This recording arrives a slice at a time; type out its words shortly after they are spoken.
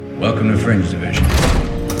Welcome to Fringe Division.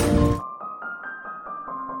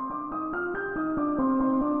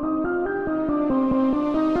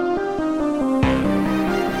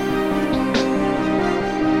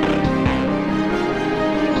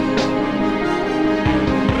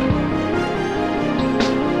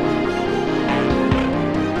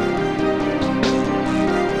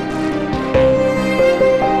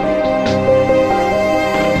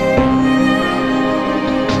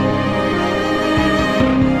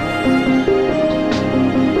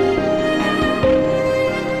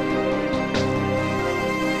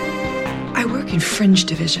 Fringe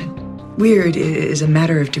Division. Weird is a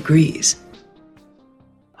matter of degrees.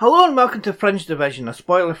 Hello and welcome to Fringe Division, a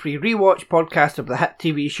spoiler-free rewatch podcast of the hit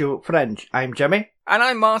TV show Fringe. I'm Jimmy. And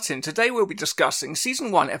I'm Martin. Today we'll be discussing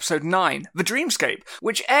Season 1, Episode 9, The Dreamscape,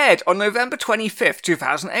 which aired on November 25th,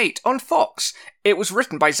 2008 on Fox. It was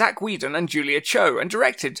written by Zack Whedon and Julia Cho and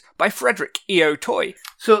directed by Frederick E.O. Toy.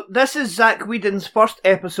 So this is Zack Whedon's first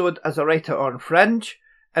episode as a writer on Fringe,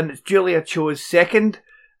 and it's Julia Cho's second.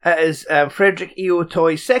 It is Frederick E.O.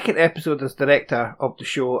 Toy's second episode as director of the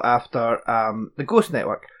show after The Ghost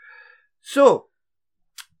Network. So,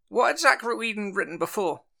 what had Zack Whedon written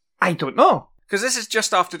before? I don't know. Because this is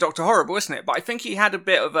just after Dr. Horrible, isn't it? But I think he had a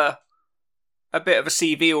bit of a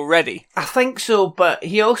CV already. I think so, but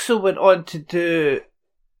he also went on to do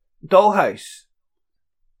Dollhouse,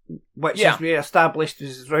 which is re-established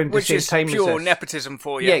as around the same time as this. Which is pure nepotism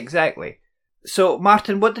for you. Yeah, exactly. So,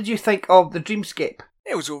 Martin, what did you think of The Dreamscape?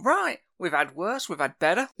 It was alright. We've had worse, we've had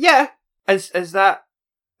better. Yeah. Is that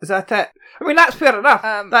it? I mean, that's fair enough.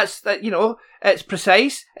 That's it's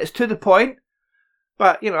precise, it's to the point,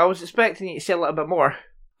 but, I was expecting you to say a little bit more.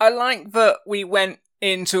 I like that we went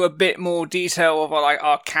into a bit more detail of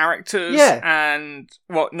our characters and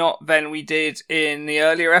whatnot than we did in the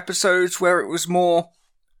earlier episodes where it was more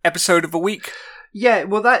episode of a week. Yeah,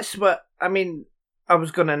 well, that's what, I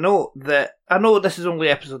was going to note that, I know this is only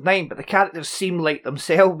episode 9, but the characters seem like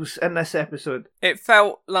themselves in this episode. It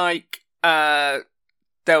felt like there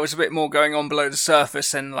was a bit more going on below the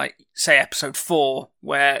surface than, say, episode 4,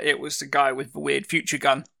 where it was the guy with the weird future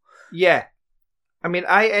gun. Yeah.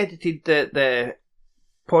 I edited the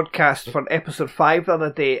podcast for episode 5 the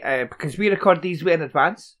other day, because we record these way in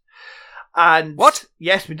advance. And what?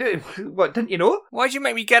 Yes, we do. What, didn't you know? Why'd you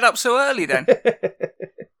make me get up so early then?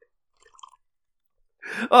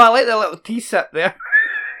 Oh, I like the little tea sip there.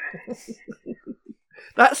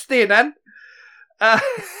 That's staying in. I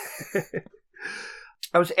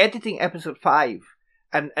was editing episode 5,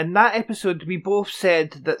 and in that episode we both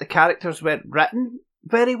said that the characters weren't written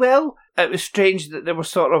very well. It was strange that they were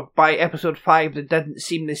sort of, by episode 5, they didn't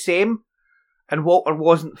seem the same, and Walter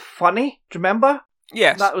wasn't funny. Do you remember?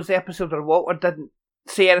 Yes. That was the episode where Walter didn't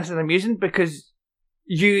say anything amusing, because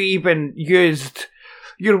you even used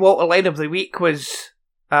your Walter line of the week was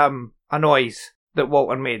a noise that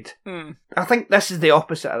Walter made. I think this is the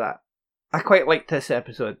opposite of that. I quite liked this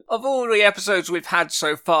episode. Of all the episodes we've had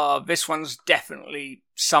so far, this one's definitely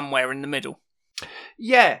somewhere in the middle.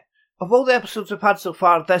 Yeah, of all the episodes we've had so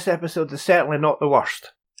far, this episode is certainly not the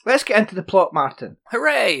worst. Let's get into the plot, Martin.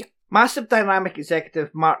 Hooray! Massive Dynamic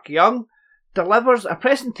executive Mark Young delivers a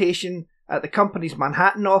presentation at the company's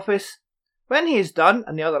Manhattan office. When he is done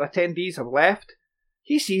and the other attendees have left,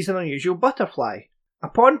 he sees an unusual butterfly.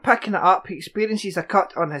 Upon picking it up, he experiences a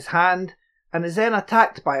cut on his hand and is then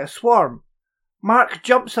attacked by a swarm. Mark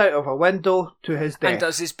jumps out of a window to his death. And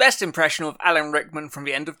does his best impression of Alan Rickman from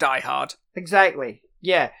the end of Die Hard. Exactly,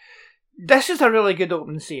 yeah. This is a really good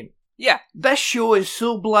opening scene. Yeah. This show is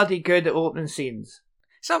so bloody good at opening scenes.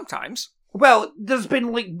 Sometimes. Well, there's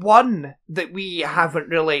been one that we haven't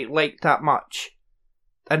really liked that much.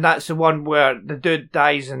 And that's the one where the dude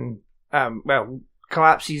dies and,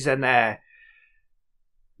 collapses in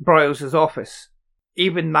Broyles' office.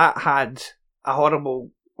 Even that had a horrible,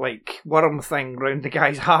 worm thing round the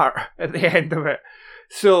guy's heart at the end of it.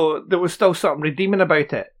 So there was still something redeeming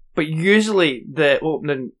about it. But usually the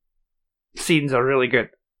opening scenes are really good.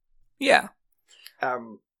 Yeah.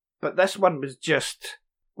 But this one was just,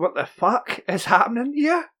 what the fuck is happening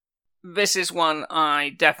here? This is one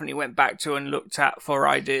I definitely went back to and looked at for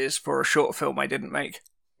ideas for a short film I didn't make.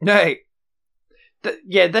 Right.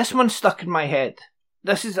 This one stuck in my head.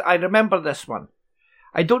 I remember this one.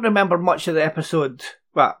 I don't remember much of the episode.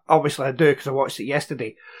 Well, obviously I do because I watched it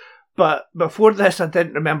yesterday. But before this, I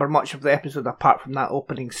didn't remember much of the episode apart from that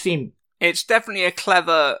opening scene. It's definitely a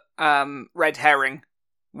clever red herring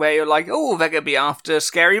where you're like, oh, they're going to be after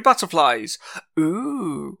scary butterflies.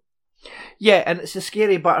 Ooh. Yeah, and it's the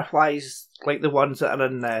scary butterflies like the ones that are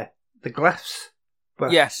in the glyphs.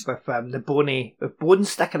 With, yes. With the bony, with bones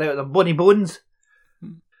sticking out of them, bony bones.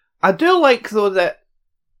 I do like, though, that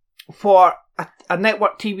for a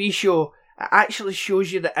network TV show, it actually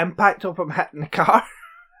shows you the impact of him hitting the car.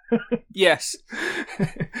 Yes.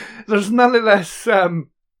 There's none of this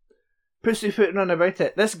pussyfooting on about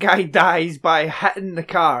it. This guy dies by hitting the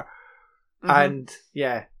car. Mm-hmm. And,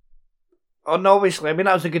 yeah. And obviously, I mean,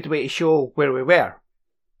 that was a good way to show where we were.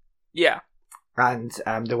 Yeah. And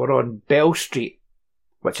they were on Bell Street,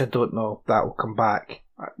 which I don't know if that will come back.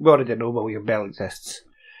 We already know William Bell exists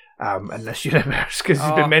in this universe, because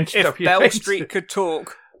he's been mentioned a few times. If Bell Street could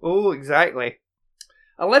talk. Oh, exactly.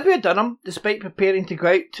 Olivia Dunham, despite preparing to go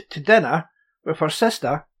out to dinner with her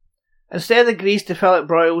sister, instead agrees to Philip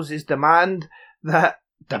Broyles' demand that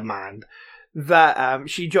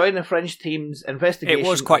she join the Fringe team's investigation. It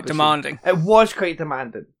was quite demanding. It was quite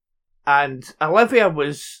demanding. And Olivia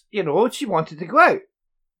was, she wanted to go out.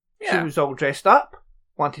 Yeah. She was all dressed up,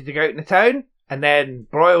 wanted to go out in the town, and then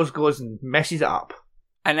Broyles goes and messes it up.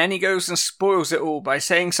 And then he goes and spoils it all by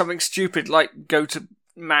saying something stupid like, go to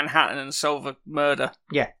Manhattan and solve a murder.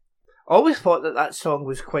 Yeah. Always thought that song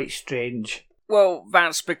was quite strange. Well,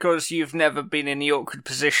 that's because you've never been in the awkward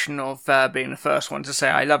position of being the first one to say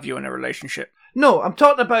I love you in a relationship. No, I'm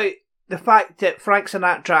talking about the fact that Frank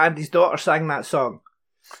Sinatra and his daughter sang that song.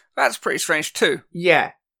 That's pretty strange too.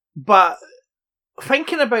 Yeah. But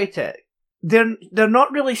thinking about it, they're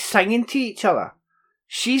not really singing to each other.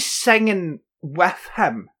 She's singing with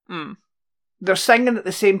him. Mm. They're singing at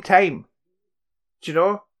the same time. Do you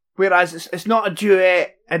know? Whereas it's not a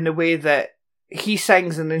duet in the way that he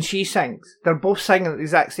sings and then she sings. They're both singing at the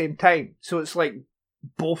exact same time. So it's like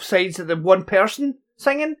both sides of the one person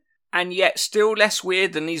singing. And yet still less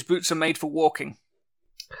weird than these boots are made for walking.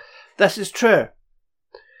 This is true.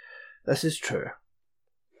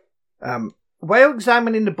 While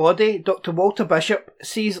examining the body, Dr. Walter Bishop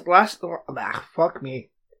sees fuck me.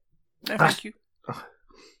 No, thank you.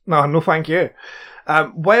 No, thank you.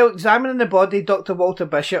 While examining the body, Dr. Walter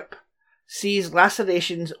Bishop sees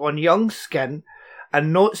lacerations on Young's skin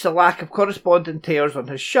and notes the lack of corresponding tears on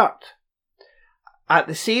his shirt. At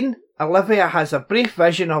the scene, Olivia has a brief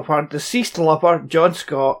vision of her deceased lover, John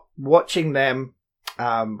Scott, watching them,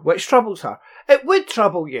 which troubles her. It would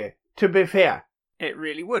trouble you, to be fair. It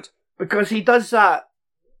really would. Because he does that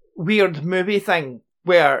weird movie thing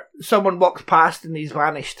where someone walks past and he's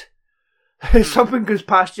vanished. Someone goes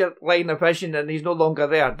past your line of vision and he's no longer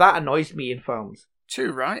there. That annoys me in films.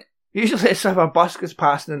 Too right. Usually it's if a bus goes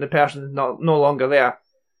past and the person's no longer there.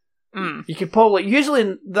 Mm. You could probably... Usually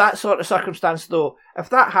in that sort of circumstance, though, if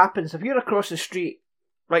that happens, if you're across the street,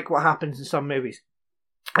 like what happens in some movies,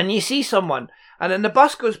 and you see someone, and then the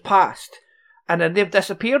bus goes past, and then they've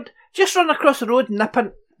disappeared, just run across the road and nip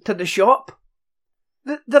into the shop.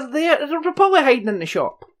 They're there. They're probably hiding in the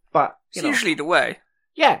shop. But, it's usually the way.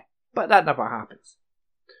 Yeah, but that never happens.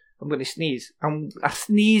 I'm going to sneeze. A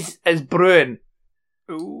sneeze is brewing.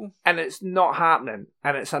 Ooh. And it's not happening.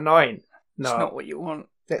 And it's annoying. No. It's not what you want.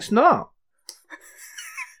 It's not.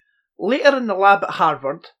 Later in the lab at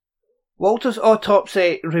Harvard, Walter's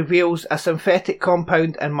autopsy reveals a synthetic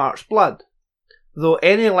compound in Mark's blood, though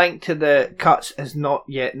any link to the cuts is not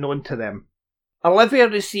yet known to them. Olivia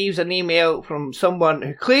receives an email from someone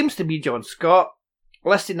who claims to be John Scott,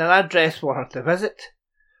 listing an address for her to visit.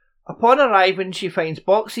 Upon arriving, she finds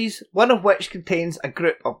boxes, one of which contains a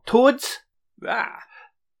group of toads.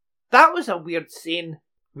 That was a weird scene.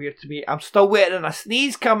 Weird to me. I'm still waiting on a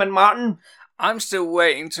sneeze coming, Martin. I'm still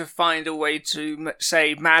waiting to find a way to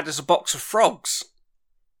say mad as a box of frogs.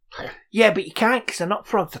 Yeah, but you can't because they're not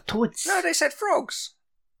frogs, they're toads. No, they said frogs.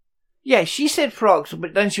 Yeah, she said frogs,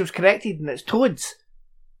 but then she was corrected and it's toads.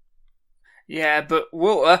 Yeah, but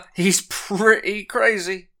Walter, he's pretty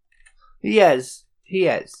crazy. He is.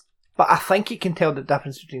 But I think he can tell the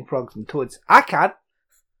difference between frogs and toads. I can't.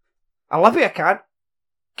 Olivia can't.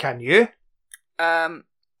 Can you?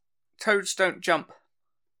 Toads don't jump.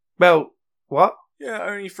 Well, what? Yeah,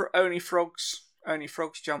 only frogs. Only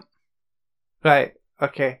frogs jump. Right.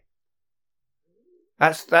 Okay.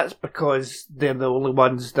 That's because they're the only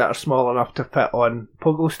ones that are small enough to fit on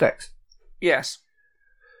pogo sticks. Yes.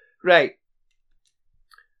 Right.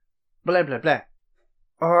 Blah blah blah.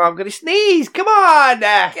 Oh, I'm gonna sneeze! Come on!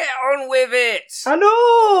 Get on with it! I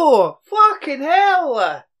know! Fucking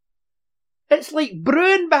hell! It's like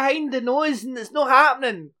brewing behind the nose and it's not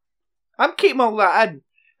happening. I'm keeping all that in.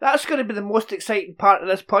 That's going to be the most exciting part of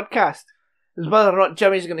this podcast, is whether or not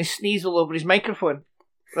Jimmy's going to sneeze all over his microphone.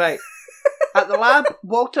 Right. At the lab,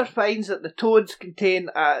 Walter finds that the toads contain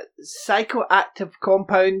a psychoactive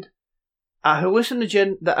compound, a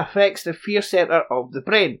hallucinogen that affects the fear centre of the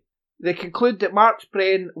brain. They conclude that Mark's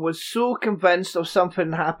brain was so convinced of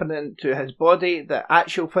something happening to his body that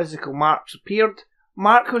actual physical marks appeared.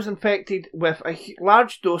 Mark was infected with a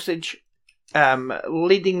large dosage,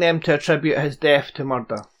 leading them to attribute his death to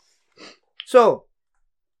murder. So,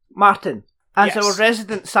 Martin, as Yes. our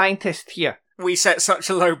resident scientist here, We set such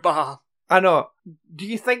a low bar. I know, do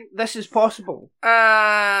you think this is possible?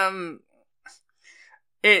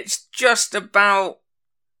 It's just about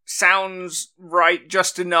sounds right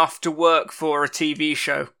just enough to work for a TV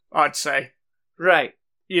show, I'd say. Right.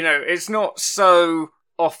 You know, it's not so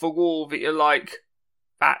off the wall that you're like,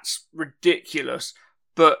 that's ridiculous,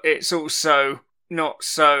 but it's also not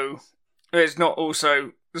so, it's not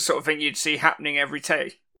also the sort of thing you'd see happening every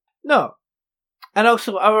day. No. And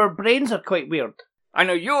also, our brains are quite weird. I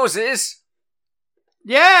know yours is.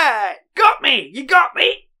 Yeah! Got me! You got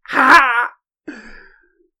me! Ha ha!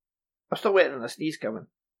 I'm still waiting on a sneeze coming.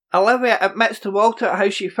 Olivia admits to Walter how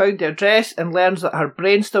she found the address and learns that her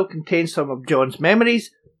brain still contains some of John's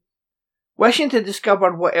memories. Wishing to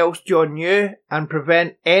discover what else John knew and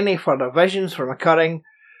prevent any further visions from occurring,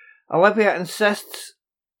 Olivia insists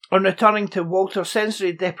on returning to Walter's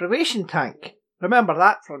sensory deprivation tank. Remember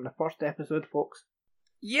that from the first episode, folks.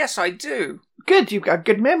 Yes, I do. Good, you've got a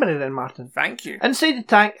good memory then, Martin. Thank you. Inside the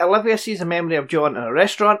tank, Olivia sees a memory of John in a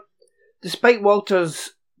restaurant. Despite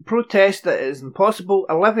Walter's protest that it is impossible,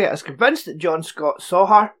 Olivia is convinced that John Scott saw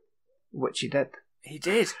her, which he did. He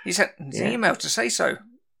did. He sent an email to say so.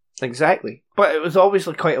 Exactly. But it was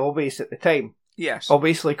obviously quite obvious at the time. Yes.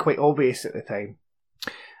 Obviously quite obvious at the time.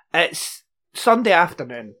 It's Sunday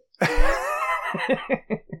afternoon.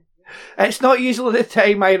 It's not usually the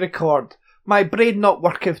time I record. My brain not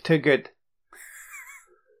working too good.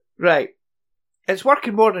 Right. It's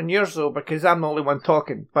working more than yours though, because I'm the only one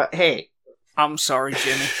talking. But hey. I'm sorry,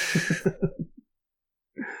 Jimmy.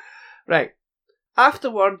 Right.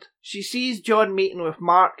 Afterward, she sees John meeting with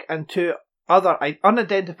Mark and two other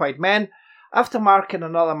unidentified men. After Mark and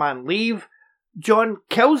another man leave, John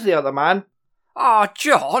kills the other man. Ah,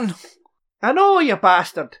 John! I know, you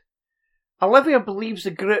bastard! Olivia believes the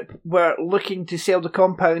group were looking to sell the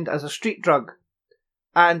compound as a street drug,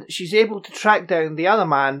 and she's able to track down the other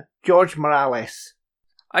man, George Morales.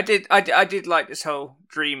 I did like this whole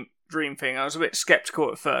dream thing. I was a bit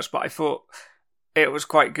sceptical at first, but I thought it was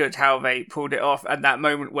quite good how they pulled it off, and that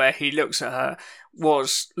moment where he looks at her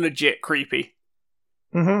was legit creepy.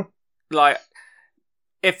 Mm-hmm. Like,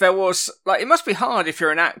 if there was... Like, it must be hard if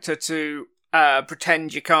you're an actor to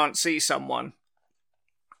pretend you can't see someone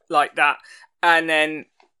like that, and then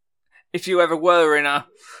if you ever were in a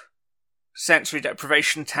sensory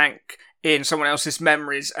deprivation tank in someone else's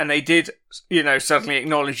memories, and they did, you know, suddenly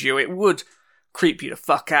acknowledge you, it would creep you the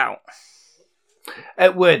fuck out.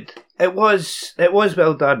 It would. It was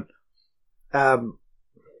well done.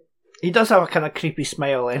 He does have a kind of creepy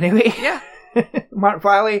smile anyway. Yeah. Mark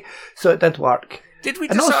Valley, so it did work. Did we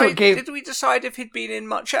And also decide? it gave- Did we decide if he'd been in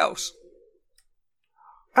much else?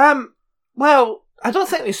 Well, I don't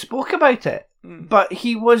think we spoke about it, but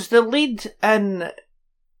he was the lead in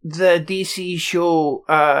the DC show,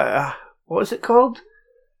 what was it called?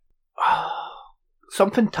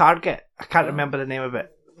 Something Target. I can't remember the name of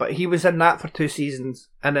it. But he was in that for 2 seasons,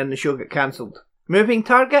 and then the show got cancelled. Moving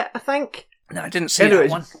Target, I think? No, I didn't see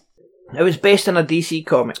Anyways, that one. It was based on a DC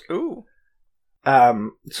comic. Ooh.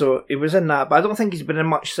 So he was in that, but I don't think he's been in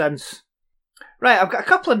much since. Right, I've got a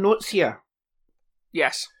couple of notes here.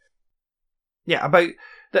 Yes. Yeah, about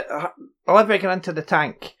Olivia getting into the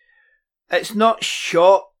tank. It's not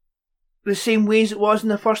shot the same way as it was in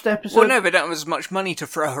the first episode. Well, no, they don't have as much money to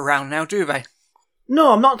throw around now, do they?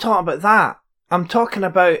 No, I'm not talking about that. I'm talking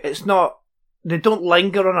about it's not... They don't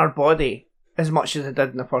linger on her body as much as they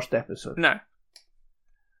did in the first episode. No.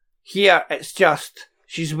 Here, it's just...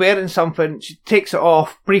 She's wearing something, she takes it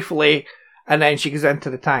off briefly, and then she goes into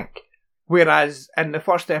the tank. Whereas in the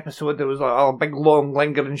first episode, there was like a big long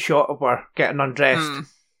lingering shot of her getting undressed.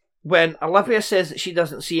 When Olivia says that she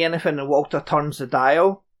doesn't see anything and Walter turns the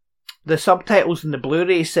dial, the subtitles in the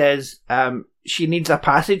Blu-ray says she needs a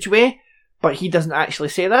passageway, but he doesn't actually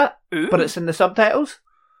say that, Ooh. but it's in the subtitles.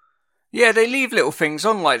 Yeah, they leave little things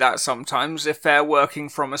on like that sometimes if they're working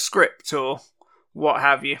from a script or what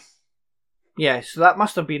have you. Yeah, so that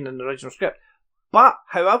must have been in the original script. But,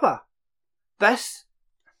 however, this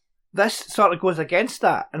sort of goes against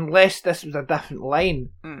that, unless this was a different line.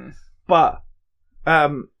 But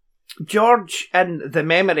George in the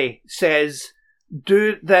memory says,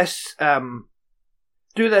 do this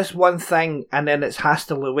one thing, and then it's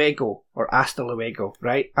hasta luego, or hasta luego,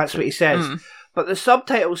 right? That's what he says. But the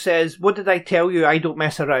subtitle says, what did I tell you? I don't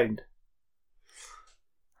mess around.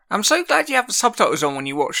 I'm so glad you have the subtitles on when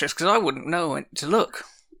you watch this, because I wouldn't know when to look.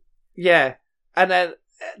 Yeah, and then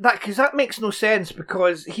that makes no sense,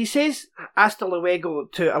 because he says "hasta luego"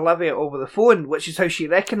 to Olivia over the phone, which is how she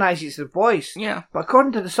recognises the voice. Yeah. But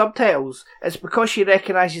according to the subtitles, it's because she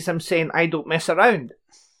recognises him saying "I don't mess around."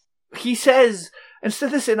 He says,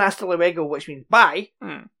 instead of saying "hasta luego," which means bye,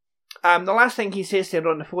 the last thing he says to her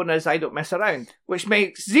on the phone is "I don't mess around," which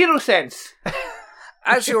makes zero sense.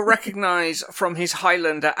 As you'll recognise from his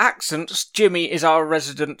Highlander accent, Jimmy is our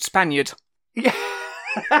resident Spaniard. Yeah.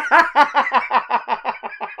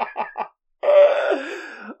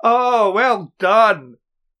 Oh, well done.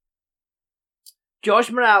 Josh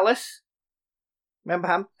Morales. Remember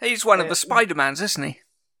him? He's one of the Spider-Mans, isn't he?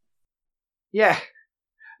 Yeah.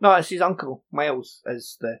 No, it's his uncle. Miles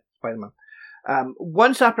is the Spider-Man.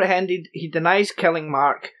 Once apprehended, he denies killing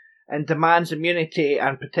Mark and demands immunity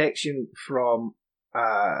and protection from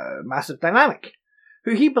Massive Dynamic,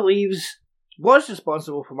 who he believes was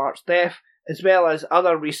responsible for Mark's death, as well as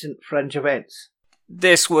other recent Fringe events.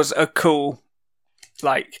 This was a cool,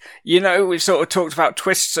 we've sort of talked about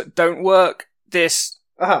twists that don't work. This,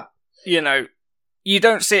 you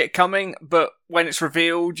don't see it coming, but when it's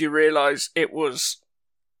revealed, you realise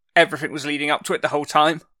everything was leading up to it the whole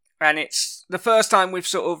time. And it's the first time we've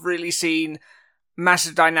sort of really seen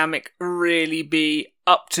Massive Dynamic really be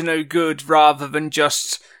up to no good, rather than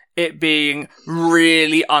just it being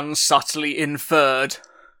really unsubtly inferred.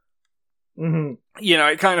 Mm-hmm.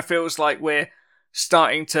 It kind of feels like we're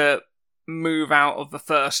starting to move out of the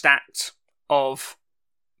first act of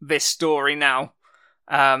this story now.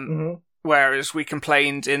 Whereas we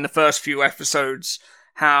complained in the first few episodes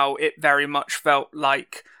how it very much felt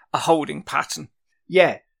like a holding pattern.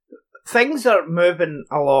 Yeah. Things are moving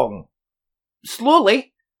along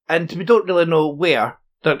slowly, and we don't really know where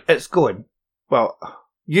it's going. Well,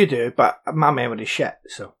 you do, but my memory's shit,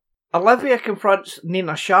 so. Olivia confronts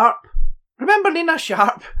Nina Sharp. Remember Nina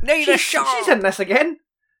Sharp? Sharp! She's in this again.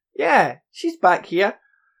 Yeah, she's back here.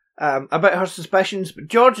 About her suspicions, but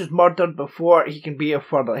George is murdered before he can be of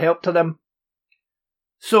further help to them.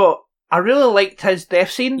 So, I really liked his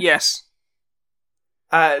death scene. Yes.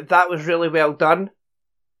 That was really well done.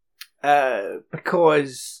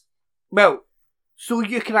 Because, well, so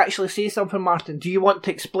you can actually say something, Martin. Do you want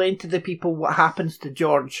to explain to the people what happens to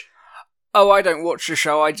George? Oh, I don't watch the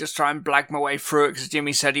show. I just try and blag my way through it because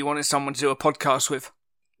Jimmy said he wanted someone to do a podcast with.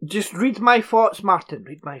 Just read my thoughts, Martin.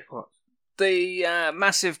 Read my thoughts. The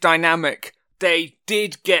Massive Dynamic, they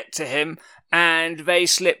did get to him, and they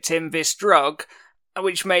slipped him this drug,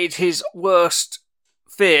 which made his worst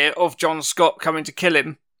fear of John Scott coming to kill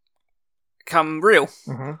him come real.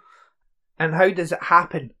 Mm-hmm. And how does it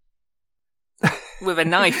happen? With a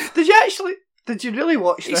knife. Did you really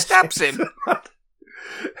watch this? He stabs him.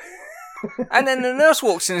 And then the nurse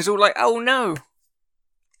walks in and is all like, oh no.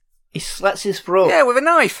 He slits his throat. Yeah, with a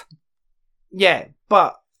knife. Yeah,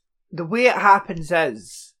 but the way it happens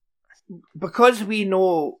is, because we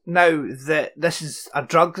know now that this is a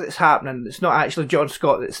drug that's happening, it's not actually John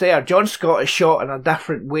Scott that's there. John Scott is shot in a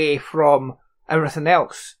different way from everything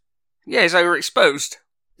else. Yeah, he's overexposed.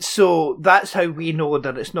 So that's how we know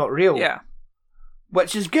that it's not real. Yeah.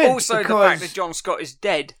 Which is good. Also, because, the fact that John Scott is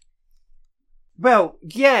dead. Well,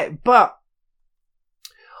 yeah, but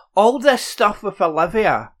all this stuff with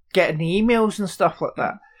Olivia, getting the emails and stuff like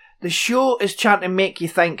that, the show is trying to make you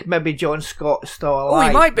think maybe John Scott is still alive. Oh,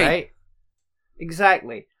 he might be. Right?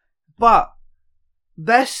 Exactly. But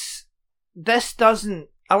this doesn't...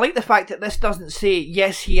 I like the fact that this doesn't say,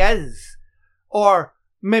 yes, he is. Or,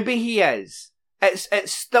 maybe he is.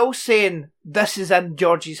 It's still saying, this is in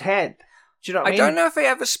George's head. Do you know what I mean? I don't know if they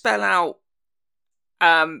ever spell out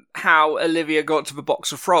how Olivia got to the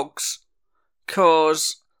box of frogs.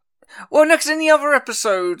 Because in the other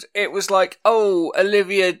episode, it was like, oh,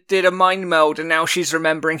 Olivia did a mind meld and now she's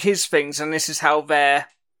remembering his things and this is how they're,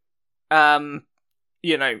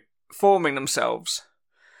 forming themselves.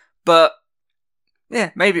 But, yeah,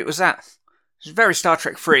 maybe it was that. It's very Star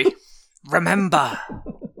Trek 3. Remember.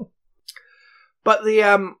 But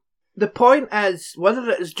the point is, whether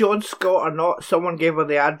it is John Scott or not, someone gave her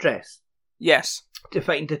the address. Yes. To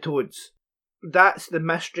find the Toads. That's the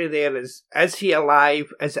mystery there, is he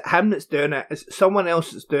alive? Is it him that's doing it? Is it someone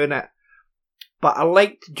else that's doing it? But I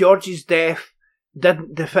liked George's death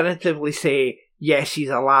didn't definitively say, yes, he's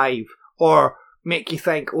alive. Or make you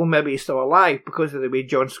think, oh, maybe he's still alive because of the way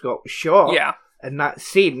John Scott was shot. Yeah. In that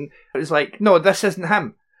scene. It was like, no, this isn't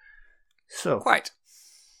him. So. Quite.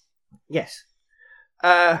 Yes.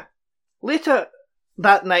 Later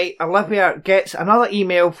that night, Olivia gets another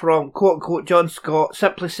email from quote-unquote John Scott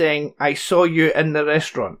simply saying, I saw you in the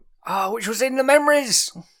restaurant. Oh, which was in the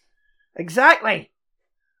memories. Exactly.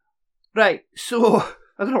 Right, so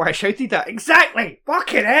I don't know why I shouted that. Exactly.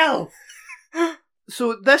 Fucking hell.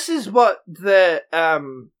 So this is what the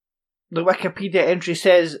Wikipedia entry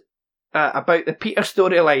says about the Peter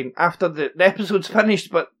storyline after the episode's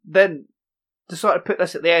finished, but then to sort of put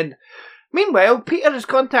this at the end. Meanwhile, Peter is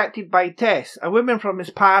contacted by Tess, a woman from his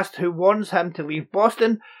past who warns him to leave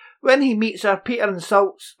Boston. When he meets her, Peter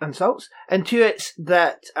intuits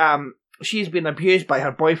that she's been abused by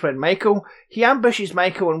her boyfriend Michael. He ambushes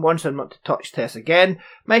Michael and wants him not to touch Tess again.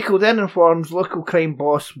 Michael then informs local crime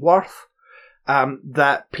boss Worth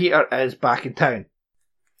that Peter is back in town.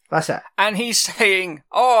 That's it. And he's saying,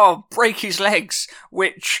 "Oh, break his legs,"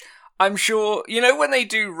 which I'm sure, you know, when they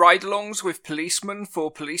do ride-alongs with policemen for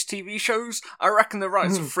police TV shows, I reckon the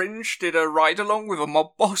writers of Fringe did a ride-along with a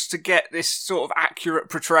mob boss to get this sort of accurate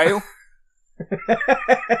portrayal.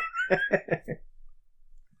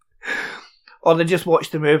 Or they just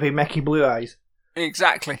watched the movie Mickey Blue Eyes.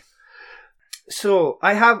 Exactly. So,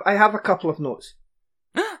 I have a couple of notes.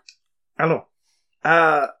 I know.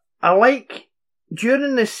 I like,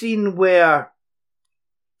 during the scene where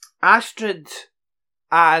Astrid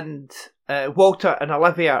and Walter and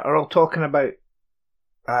Olivia are all talking about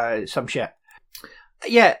some shit.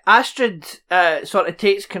 Yeah, Astrid sort of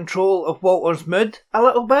takes control of Walter's mood a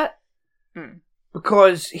little bit.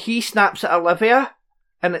 Because he snaps at Olivia,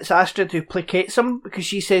 and it's Astrid who placates him, because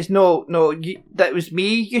she says, no, that was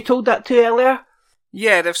me you told that to earlier.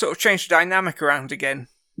 Yeah, they've sort of changed the dynamic around again.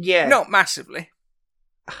 Yeah. Not massively.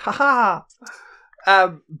 Haha.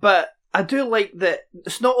 But I do like that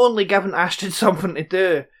it's not only giving Astrid something to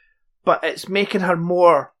do, but it's making her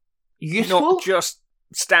more useful. Not just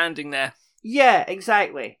standing there. Yeah,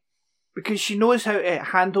 exactly. Because she knows how to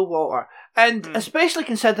handle Walter. And especially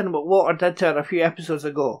considering what Walter did to her a few episodes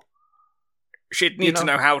ago. She'd need to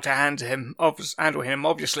know how to handle him,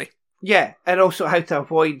 obviously. Yeah, and also how to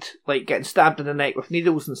avoid getting stabbed in the neck with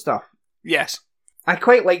needles and stuff. Yes. I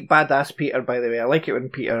quite like Badass Peter, by the way. I like it when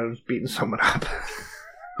Peter is beating someone up.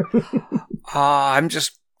 I'm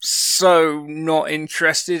just so not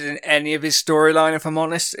interested in any of his storyline, if I'm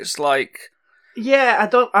honest. It's like... Yeah, I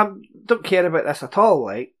don't care about this at all,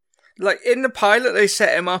 like in the pilot, they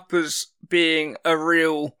set him up as being a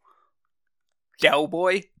real Del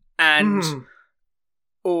Boy, and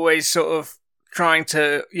always sort of trying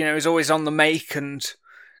to, he's always on the make and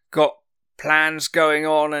got plans going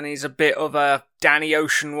on, and he's a bit of a Danny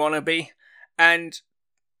Ocean wannabe. And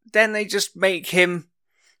then they just make him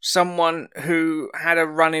someone who had a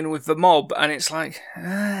run-in with the mob, and it's like,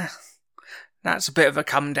 that's a bit of a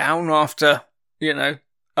come down after,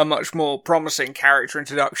 a much more promising character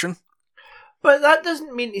introduction. But that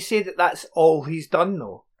doesn't mean to say that that's all he's done,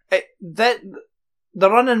 though. The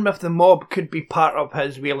run-in with the mob could be part of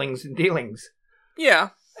his wheelings and dealings. Yeah.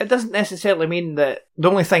 It doesn't necessarily mean that the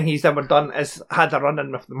only thing he's ever done is had a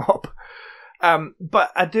run-in with the mob.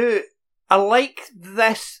 But I like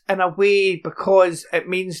this in a way because it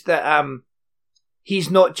means that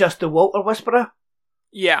he's not just a Walter Whisperer.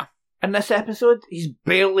 Yeah. In this episode, he's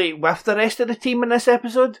barely with the rest of the team in this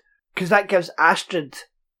episode, because that gives Astrid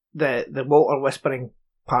the Walter Whispering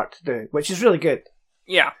part to do, which is really good.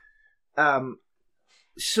 Yeah.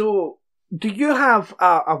 So, do you have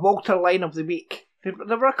a Walter line of the week?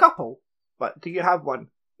 There were a couple, but do you have one?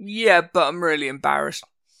 Yeah, but I'm really embarrassed.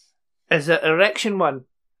 Is it erection one?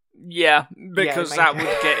 Yeah, because that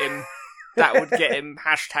would get him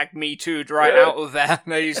hashtag Me Too right out of there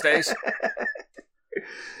these days.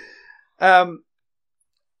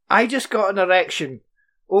 I just got an erection.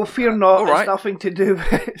 Oh, fear not! Right. It's nothing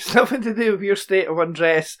to do with your state of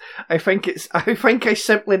undress. I think I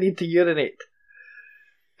simply need to urinate.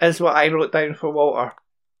 Is what I wrote down for Walter.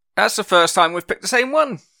 That's the first time we've picked the same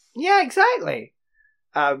one. Yeah, exactly.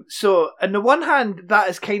 So, on the one hand, that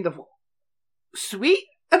is kind of sweet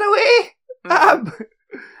in a way.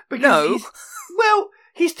 Because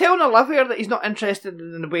he's telling Olivia that he's not interested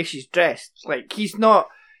in the way she's dressed. Like, he's not.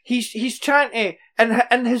 He's trying to,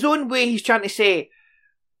 in his own way, he's trying to say,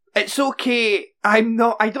 it's okay, I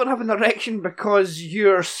don't have an erection because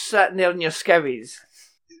you're sitting there in your skivvies.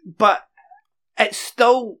 But it's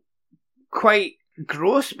still quite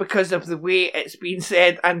gross because of the way it's been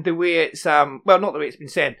said and the way it's, not the way it's been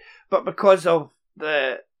said, but because of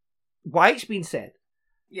why it's been said.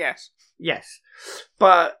 Yes. Yes.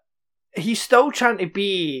 But he's still trying to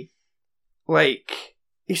be,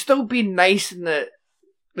 he's still being nice in the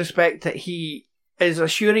respect that he is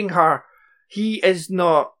assuring her he is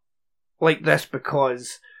not like this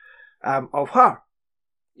because of her.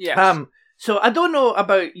 Yes. So I don't know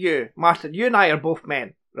about you, Martin. You and I are both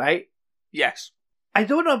men, right? Yes. I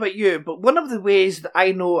don't know about you, but one of the ways that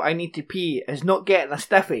I know I need to pee is not getting a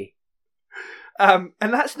stiffy. And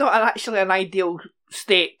that's not actually an ideal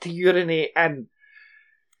state to urinate in.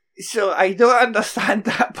 So I don't understand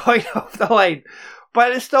that point of the line.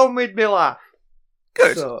 But it still made me laugh.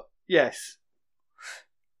 Good. So, yes.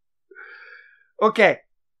 Okay.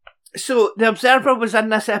 So, the Observer was in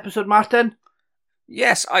this episode, Martin?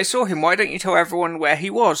 Yes, I saw him. Why don't you tell everyone where he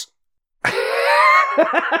was?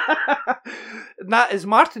 That is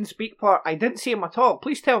Martin's speak part. I didn't see him at all.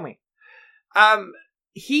 Please tell me.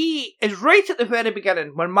 He is right at the very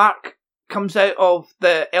beginning when Mark comes out of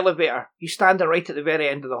the elevator. He's standing right at the very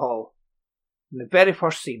end of the hall. In the very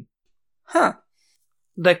first scene. Huh.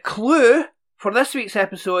 The clue for this week's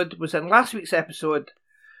episode was in last week's episode.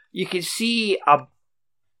 You can see a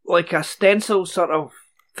stencil sort of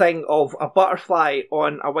thing of a butterfly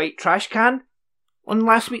on a white trash can on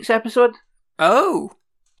last week's episode. Oh.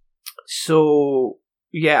 So,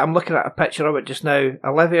 yeah, I'm looking at a picture of it just now.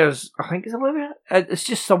 I think it's Olivia? It's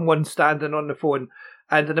just someone standing on the phone,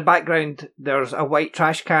 and in the background there's a white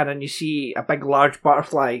trash can and you see a big large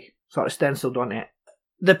butterfly sort of stenciled on it.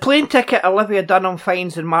 The plane ticket Olivia Dunham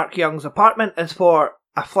finds in Mark Young's apartment is for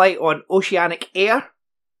a flight on Oceanic Air,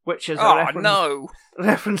 which is a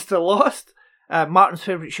reference to Lost, Martin's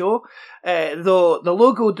favourite show, though the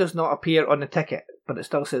logo does not appear on the ticket, but it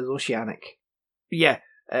still says Oceanic. Yeah,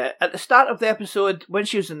 at the start of the episode, when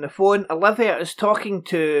she was on the phone, Olivia is talking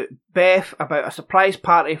to Beth about a surprise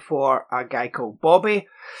party for a guy called Bobby.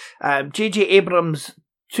 J.J. Abrams'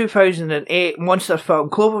 2008 monster film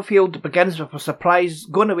Cloverfield begins with a surprise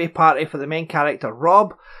going-away party for the main character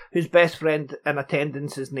Rob, whose best friend in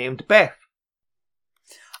attendance is named Beth.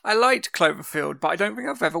 I liked Cloverfield, but I don't think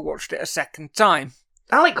I've ever watched it a second time.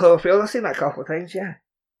 I like Cloverfield. I've seen that a couple of times, yeah.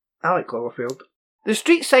 I like Cloverfield. The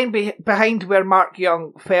street sign behind where Mark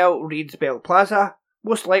Young fell reads Bell Plaza.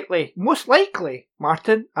 Most likely,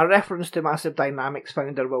 Martin, a reference to Massive Dynamics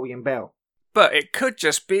founder William Bell. But it could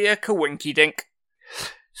just be a coinky-dink.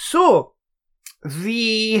 So,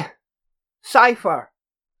 the cipher,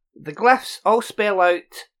 the glyphs all spell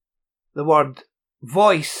out the word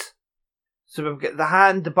voice. So we've got the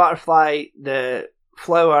hand, the butterfly, the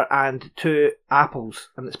flower, and 2 apples.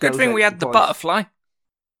 And it spells Good thing out we had the voice. butterfly.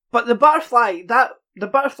 But the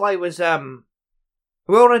butterfly was,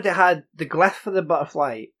 we already had the glyph for the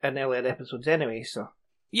butterfly in earlier episodes anyway, so.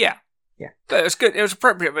 Yeah. Yeah. But it was good. It was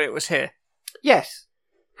appropriate that it was here. Yes,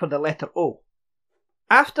 for the letter O.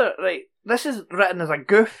 This is written as a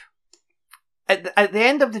goof. At the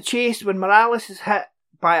end of the chase, when Morales is hit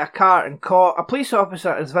by a car and caught, a police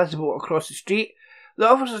officer is visible across the street. The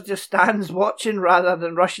officer just stands watching rather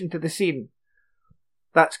than rushing to the scene.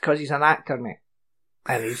 That's because he's an actor, mate.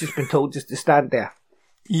 And he's just been told just to stand there.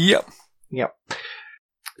 Yep.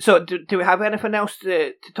 So, do we have anything else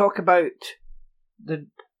to talk about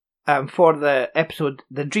for the episode,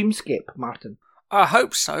 The Dreamscape, Martin? I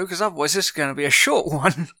hope so, because otherwise this is going to be a short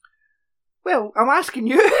one. Well, I'm asking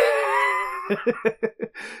you.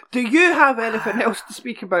 Do you have anything else to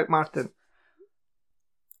speak about, Martin?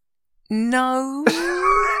 No.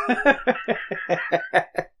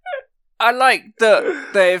 I like that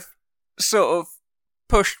they've sort of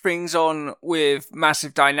pushed things on with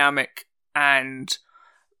Massive Dynamic, and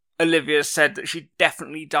Olivia said that she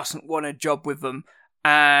definitely doesn't want a job with them.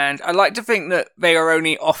 And I like to think that they are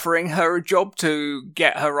only offering her a job to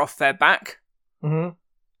get her off their back. Mm-hmm.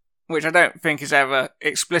 Which I don't think is ever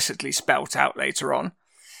explicitly spelt out later on.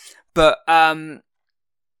 But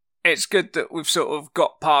it's good that we've sort of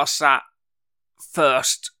got past that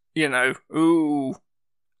first, ooh,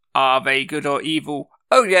 are they good or evil?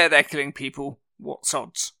 Oh yeah, they're killing people. What's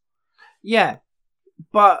odds? Yeah,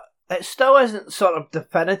 but it still isn't sort of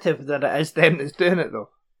definitive that it is them that's doing it, though.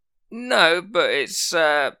 No, but it's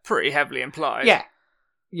pretty heavily implied.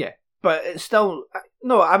 Yeah, but it's still...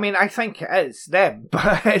 No, I mean, I think it is them,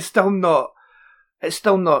 but it's still not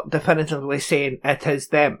definitively saying it is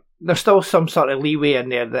them. There's still some sort of leeway in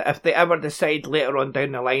there that if they ever decide later on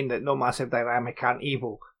down the line that no Massive Dynamic aren't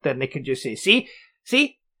evil, then they can just say, see,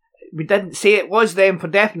 we didn't say it was them for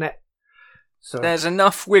definite. So there's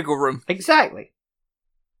enough wiggle room. Exactly.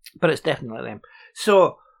 But it's definitely them.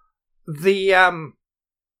 So,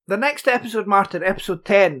 the next episode, Martin, episode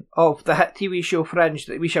 10 of the hit TV show Fringe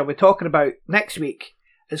that we shall be talking about next week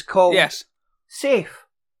is called Safe.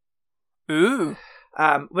 Ooh.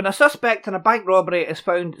 When a suspect in a bank robbery is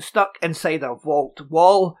found stuck inside a vault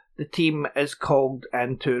wall, the team is called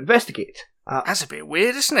in to investigate. That's a bit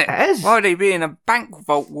weird, isn't it? It is. Why would they be in a bank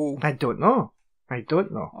vault wall? I don't know.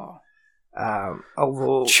 Oh.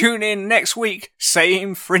 Although... Tune in next week.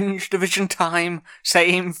 Same Fringe Division time.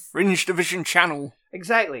 Same Fringe Division channel.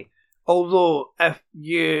 Exactly. Although, if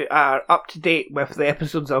you are up to date with the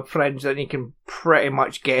episodes of Fringe, then you can pretty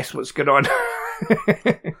much guess what's going on.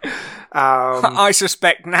 I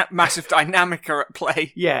suspect Massive Dynamic are at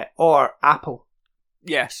play. Yeah, or Apple.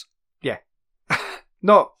 Yes. Yeah.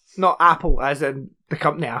 Not Apple as in the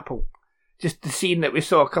company Apple. Just the scene that we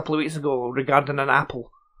saw a couple of weeks ago regarding an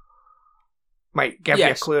apple might give you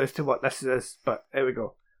a clue as to what this is, but there we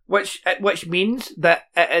go. Which means that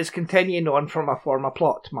it is continuing on from a former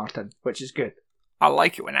plot, Martin, which is good. I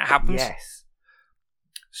like it when that happens. Yes.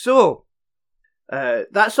 So,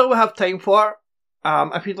 that's all we have time for.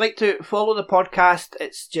 If you'd like to follow the podcast,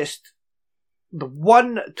 it's just the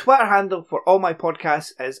one Twitter handle for all my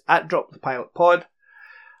podcasts is @DropThePilotPod.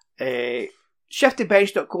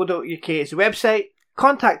 ShiftyBench.co.uk is the website.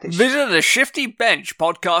 Visit the Shifty Bench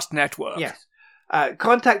Podcast Network. Yes.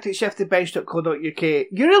 Contact at ShiftyBench.co.uk.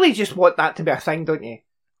 You really just want that to be a thing, don't you?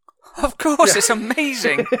 Of course, it's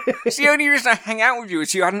amazing. It's the only reason I hang out with you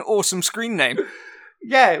is you had an awesome screen name.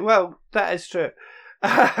 Yeah, well, that is true.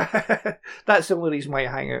 That's the only reason why you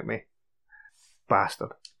hang out with me.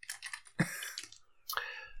 Bastard.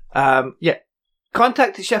 Yeah.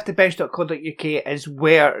 Contact at shiftybench.co.uk is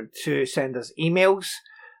where to send us emails,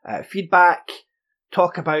 feedback,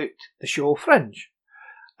 talk about the show Fringe.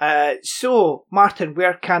 So, Martin,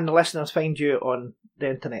 where can the listeners find you on the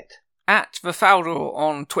internet? At Vifaldo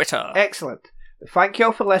on Twitter. Excellent. Thank you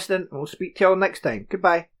all for listening, and we'll speak to you all next time.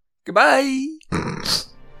 Goodbye. Goodbye.